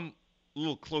let's come a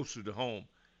little closer to home.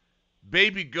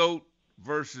 Baby Goat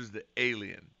versus the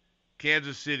Alien.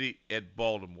 Kansas City at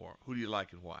Baltimore. Who do you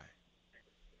like and why?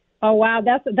 Oh, wow,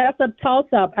 that's a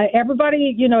toss-up.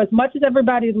 Everybody, as much as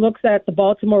everybody looks at the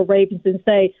Baltimore Ravens and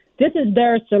say, this is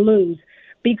theirs to lose,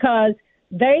 because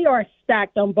they are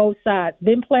stacked on both sides.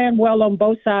 Been playing well on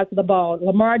both sides of the ball.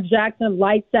 Lamar Jackson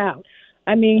lights out.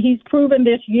 I mean, he's proven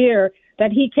this year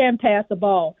that he can pass the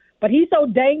ball. But he's so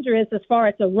dangerous as far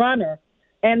as a runner.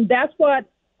 And that's what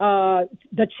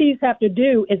the Chiefs have to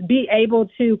do, is be able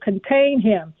to contain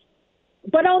him.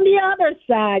 But on the other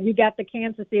side, you got the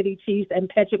Kansas City Chiefs and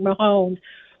Patrick Mahomes,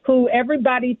 who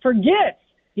everybody forgets,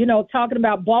 talking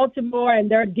about Baltimore and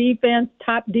their defense,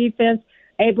 top defense,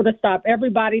 able to stop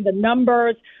everybody, the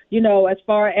numbers, as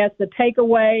far as the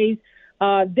takeaways.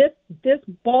 This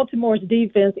Baltimore's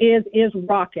defense is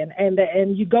rocking.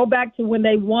 And you go back to when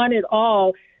they won it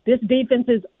all, this defense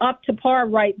is up to par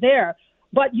right there.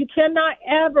 But you cannot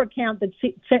ever count the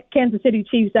Kansas City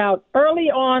Chiefs out.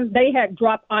 Early on, they had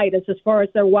drop-itis as far as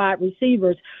their wide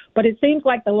receivers. But it seems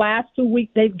like the last 2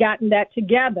 weeks they've gotten that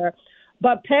together.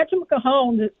 But Patrick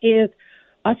Mahomes is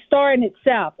a star in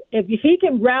itself. If he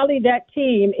can rally that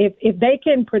team, if they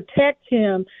can protect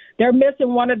him, they're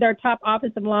missing one of their top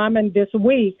offensive linemen this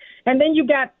week. And then you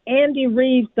got Andy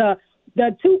Reeves, the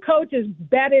two coaches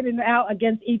batted it out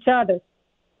against each other.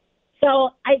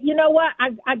 So, you know what? I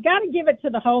got to give it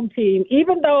to the home team,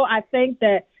 even though I think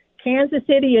that Kansas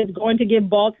City is going to give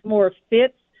Baltimore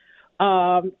fits.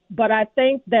 But I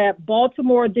think that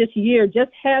Baltimore this year just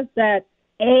has that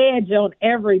edge on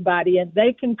everybody, and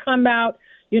they can come out,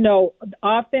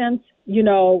 offense,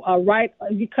 right,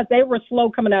 because they were slow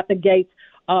coming out the gates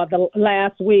the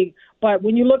last week. But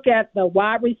when you look at the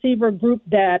wide receiver group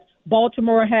that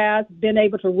Baltimore has, been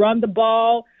able to run the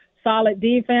ball, solid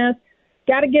defense,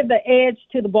 got to give the edge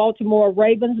to the Baltimore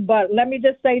Ravens. But let me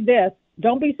just say this.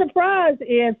 Don't be surprised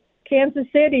if Kansas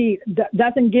City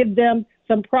doesn't give them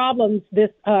some problems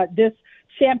this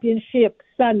championship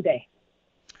Sunday.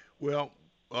 Well,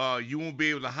 you won't be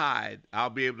able to hide.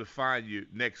 I'll be able to find you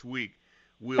next week.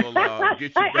 We'll get you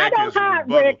back as a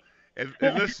rebuttal. And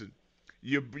listen,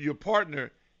 your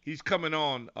partner, he's coming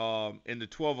on in the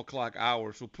 12 o'clock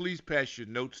hour, so please pass your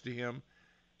notes to him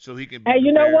so he can be prepared.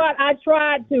 You know what? I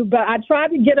tried to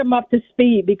get him up to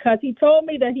speed, because he told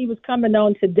me that he was coming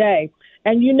on today.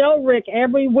 And Rick,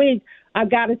 every week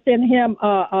I've got to send him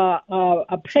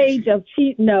a page of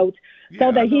cheat notes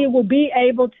so that he will be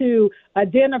able to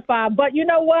identify. But you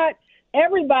know what?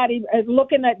 Everybody is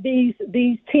looking at these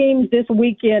teams this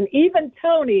weekend. Even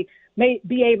Tony may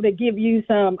be able to give you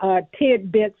some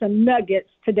tidbits and nuggets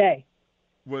today.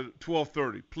 Well,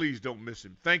 12:30. Please don't miss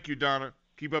him. Thank you, Donna.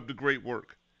 Keep up the great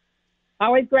work.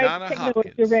 Always great Donna to Hopkins.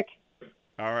 with you, Rick.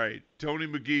 All right. Tony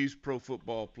McGee's Pro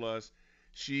Football Plus.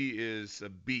 She is a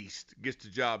beast. Gets the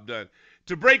job done.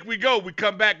 To break we go. We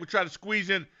come back. We try to squeeze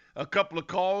in a couple of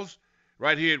calls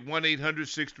right here at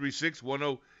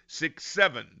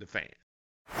 1-800-636-1067. The Fan.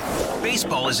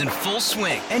 Baseball is in full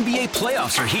swing. NBA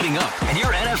playoffs are heating up, and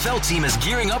your NFL team is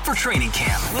gearing up for training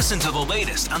camp. Listen to the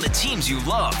latest on the teams you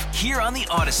love here on the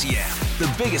Odyssey app.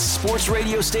 The biggest sports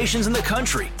radio stations in the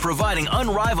country, providing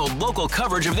unrivaled local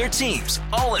coverage of their teams,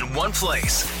 all in one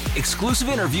place. Exclusive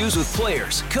interviews with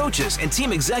players, coaches, and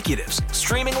team executives,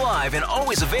 streaming live and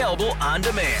always available on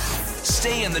demand.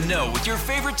 Stay in the know with your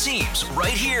favorite teams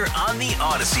right here on the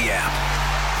Odyssey app.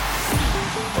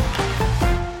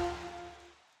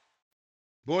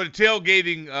 Boy, the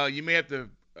tailgating, you may have to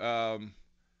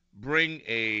bring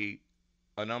an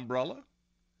umbrella,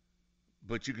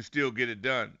 but you can still get it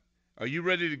done. Are you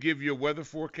ready to give your weather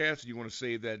forecast, or you want to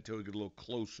save that until we get a little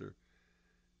closer?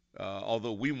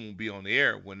 Although we won't be on the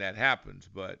air when that happens,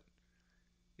 but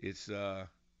it's I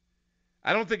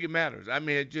don't think it matters. I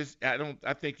mean,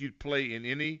 I think you'd play in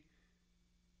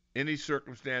any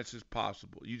circumstances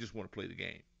possible. You just want to play the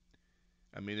game.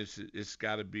 I mean, it's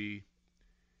got to be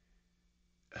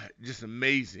just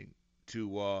amazing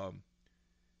to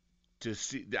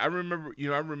see. I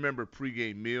remember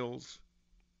pregame meals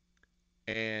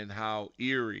and how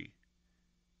eerie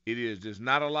it is. There's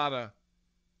not a lot of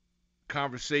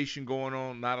conversation going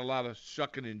on, not a lot of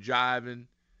shucking and jiving,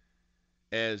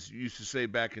 as you used to say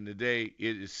back in the day.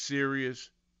 It is serious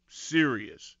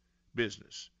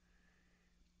business.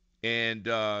 And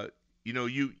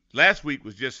last week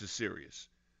was just as serious.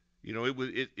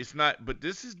 It's not, but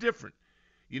this is different.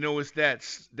 It's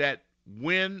that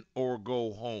win or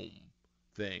go home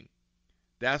thing.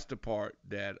 That's the part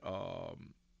that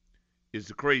is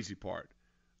the crazy part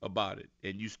about it.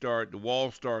 And the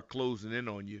walls start closing in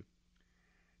on you.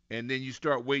 And then you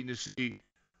start waiting to see,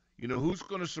 who's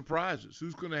going to surprise us?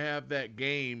 Who's going to have that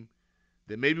game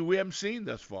that maybe we haven't seen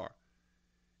thus far?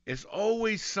 It's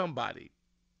always somebody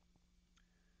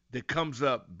that comes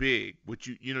up big, which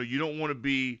you don't want to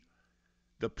be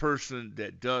the person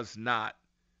that does not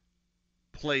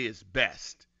play its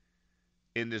best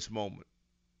in this moment.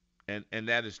 And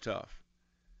that is tough.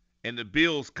 And the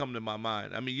Bills come to my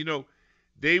mind. I mean,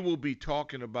 they will be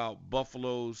talking about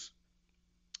Buffalo's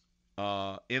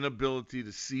inability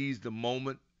to seize the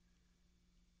moment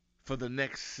for the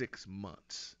next 6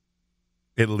 months.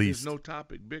 At least. There's no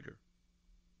topic bigger.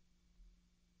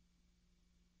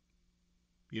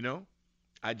 You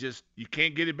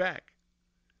can't get it back.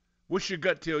 What's your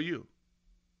gut tell you?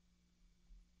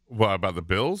 What, about the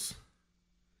Bills?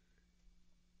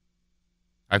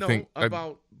 I think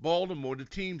about Baltimore, the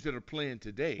teams that are playing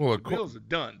today. Well, the Bills are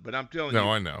done, but I'm telling you,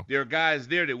 I know. There are guys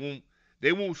there that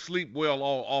won't sleep well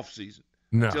all off season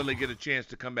until they get a chance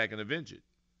to come back and avenge it.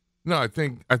 No, I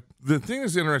think the thing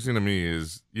that's interesting to me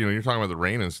is, you're talking about the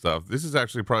rain and stuff. This is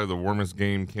actually probably the warmest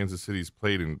game Kansas City's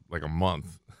played in like a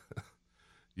month.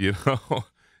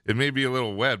 It may be a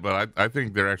little wet, but I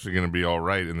think they're actually going to be all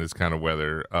right in this kind of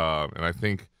weather. And I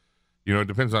think, it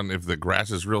depends on if the grass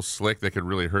is real slick, that could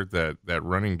really hurt that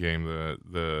running game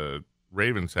the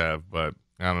Ravens have. But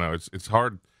I don't know. It's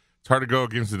hard. It's hard to go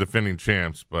against the defending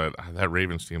champs, but that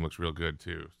Ravens team looks real good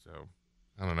too. So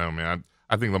I don't know, man.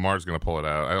 I think Lamar's going to pull it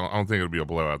out. I don't think it'll be a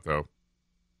blowout though.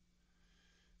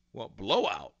 Well,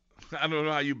 blowout. I don't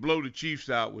know how you blow the Chiefs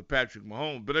out with Patrick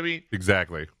Mahomes, but I mean,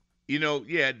 exactly.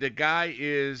 The guy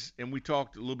is, and we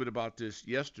talked a little bit about this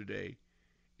yesterday,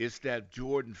 it's that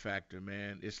Jordan factor,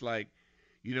 man. It's like,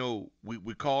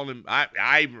 we call him,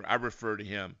 I refer to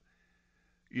him,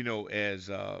 as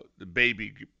the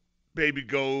baby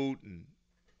goat and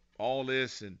all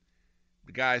this, and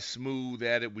the guy's smooth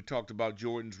at it. We talked about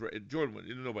Jordan,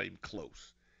 nobody even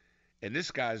close. And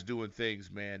this guy's doing things,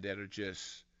 man, that are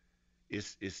just,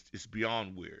 it's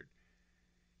beyond weird.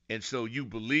 And so you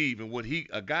believe in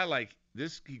a guy like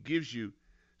this, he gives you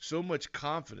so much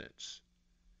confidence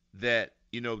that,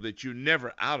 that you're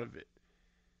never out of it.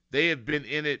 They have been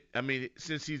in it. I mean,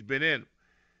 since he's been in,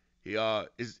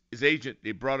 his agent,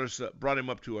 they brought him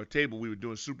up to our table. We were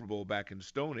doing Super Bowl back in the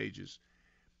Stone Ages,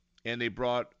 and they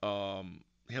brought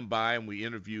him by, and we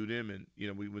interviewed him, and,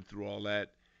 we went through all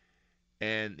that.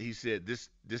 And he said, this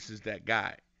is that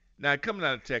guy. Now, coming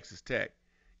out of Texas Tech,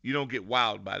 you don't get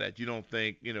wowed by that. You don't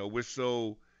think, we're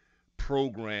so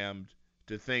programmed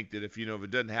to think that if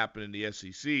it doesn't happen in the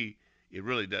SEC, it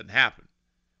really doesn't happen.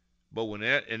 But when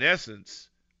in essence,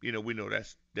 we know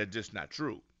that's just not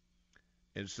true.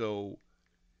 And so,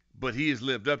 but he has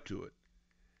lived up to it.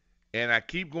 And I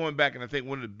keep going back, and I think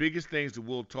one of the biggest things that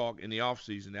we'll talk in the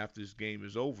offseason after this game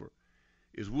is over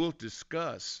is we'll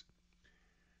discuss,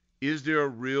 is there a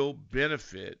real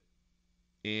benefit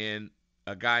in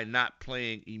a guy not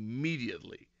playing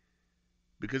immediately?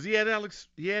 Because he had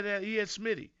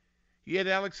Smitty. He had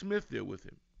Alex Smith there with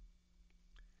him.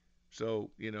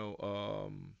 So,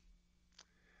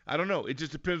 I don't know. It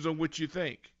just depends on what you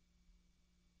think.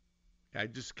 I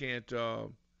just can't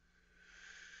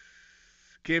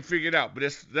figure it out.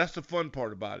 But that's the fun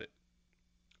part about it.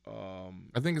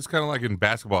 I think it's kind of like in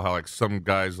basketball, how like some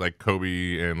guys like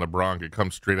Kobe and LeBron could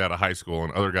come straight out of high school,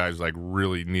 and other guys like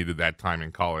really needed that time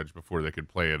in college before they could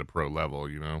play at a pro level.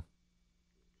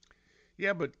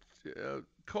 Yeah, but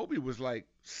Kobe was like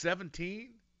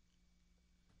 17.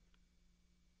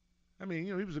 I mean,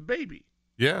 he was a baby.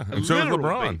 Yeah, and so was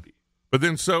LeBron. Baby. But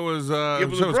then so was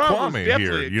Kwame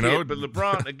here. But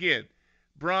LeBron again,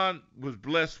 LeBron was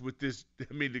blessed with this.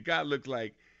 I mean, the guy looked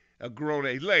like a grown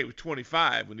age. He was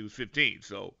 25 when he was 15.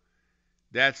 So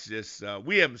that's just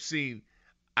we haven't seen.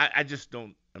 I just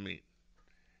don't. I mean,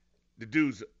 the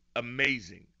dude's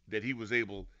amazing that he was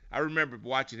able. I remember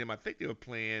watching him. I think they were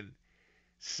playing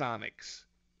Sonics,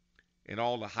 and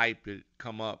all the hype had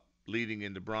come up leading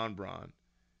into Bron,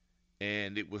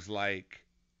 and it was like,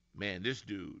 man, this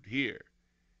dude here,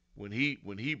 when he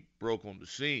broke on the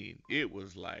scene, it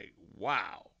was like,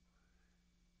 wow.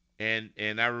 And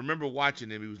I remember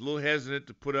watching him. He was a little hesitant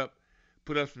to put up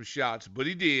some shots, but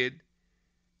he did.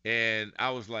 And I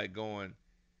was like going,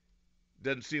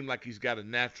 doesn't seem like he's got a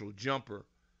natural jumper,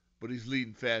 but he's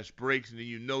leading fast breaks. And then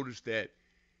you notice that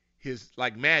his,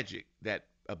 like magic, that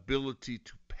ability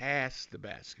to pass the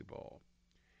basketball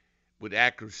with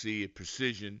accuracy and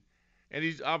precision. And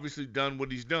he's obviously done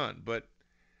what he's done, but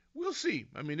we'll see.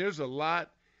 I mean, there's a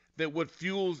lot that what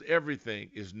fuels everything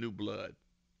is new blood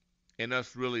and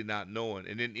us really not knowing,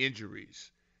 and then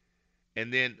injuries.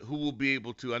 And then who will be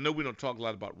able to, I know we don't talk a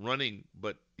lot about running,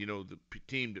 but, the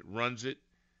team that runs it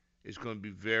is going to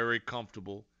be very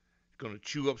comfortable. It's going to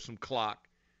chew up some clock.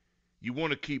 You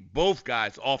want to keep both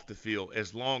guys off the field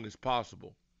as long as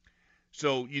possible.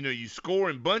 So, you score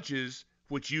in bunches,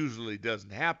 which usually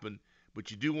doesn't happen,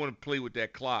 but you do want to play with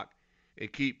that clock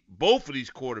and keep both of these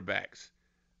quarterbacks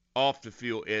off the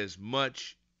field as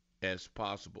much as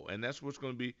possible. And that's what's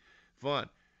going to be fun.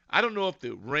 I don't know if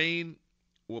the rain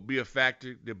will be a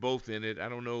factor. They're both in it. I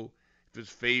don't know if it's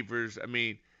favors. I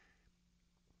mean,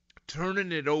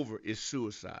 turning it over is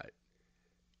suicide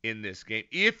in this game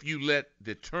if you let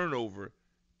the turnover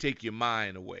take your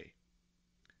mind away.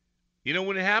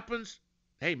 When it happens,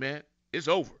 hey, man, it's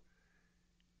over.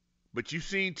 But you've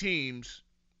seen teams,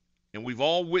 and we've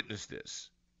all witnessed this,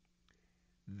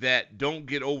 that don't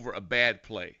get over a bad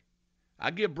play.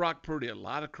 I give Brock Purdy a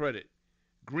lot of credit.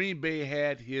 Green Bay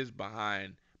had his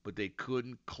behind, but they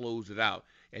couldn't close it out.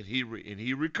 And he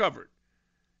recovered,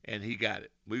 and he got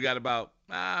it. We got about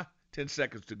 10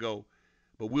 seconds to go,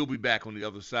 but we'll be back on the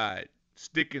other side.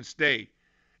 Stick and stay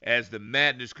as the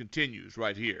madness continues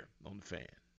right here on The Fan.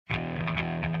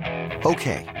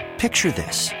 Okay, picture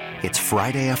this. It's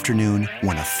Friday afternoon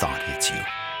when a thought hits you.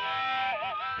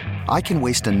 I can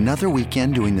waste another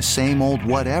weekend doing the same old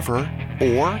whatever,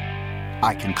 or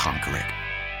I can conquer it.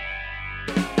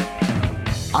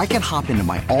 I can hop into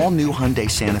my all-new Hyundai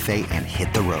Santa Fe and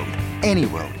hit the road. Any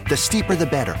road. The steeper, the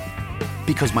better.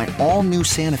 Because my all-new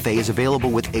Santa Fe is available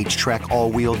with H-Track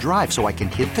all-wheel drive, so I can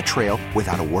hit the trail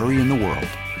without a worry in the world.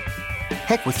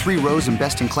 Heck, with 3 rows and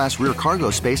best-in-class rear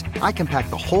cargo space, I can pack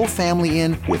the whole family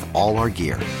in with all our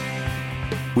gear.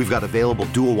 We've got available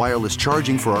dual wireless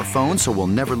charging for our phones, so we'll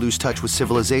never lose touch with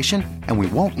civilization, and we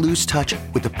won't lose touch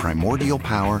with the primordial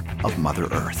power of Mother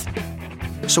Earth.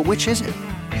 So which is it?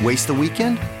 Waste the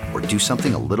weekend or do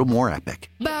something a little more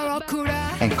epic?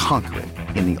 And conquer it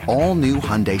in the all-new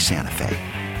Hyundai Santa Fe.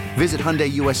 Visit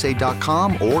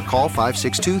HyundaiUSA.com or call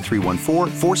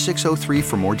 562-314-4603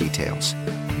 for more details.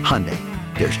 Hyundai,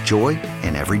 there's joy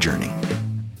in every journey.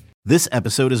 This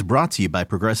episode is brought to you by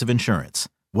Progressive Insurance.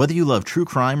 Whether you love true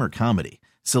crime or comedy,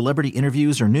 celebrity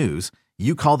interviews or news,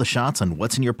 you call the shots on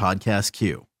what's in your podcast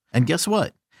queue. And guess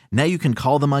what? Now you can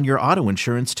call them on your auto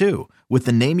insurance too with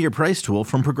the Name Your Price tool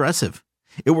from Progressive.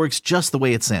 It works just the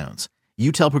way it sounds.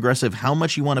 You tell Progressive how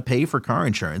much you want to pay for car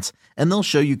insurance, and they'll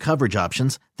show you coverage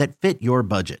options that fit your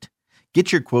budget.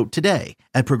 Get your quote today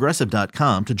at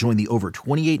Progressive.com to join the over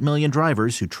 28 million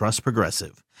drivers who trust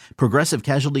Progressive. Progressive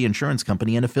Casualty Insurance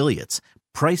Company and Affiliates.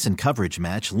 Price and coverage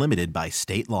match limited by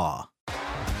state law.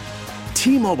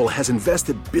 T-Mobile has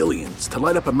invested billions to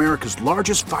light up America's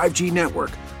largest 5G network,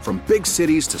 from big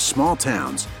cities to small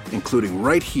towns, including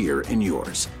right here in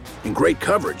yours. And great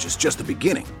coverage is just the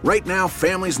beginning. Right now,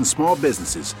 families and small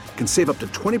businesses can save up to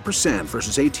 20%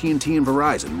 versus AT&T and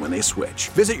Verizon when they switch.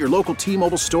 Visit your local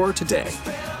T-Mobile store today.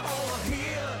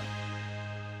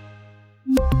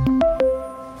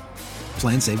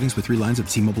 Plan savings with 3 lines of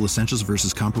T-Mobile Essentials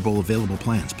versus comparable available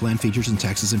plans. Plan features and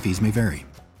taxes and fees may vary.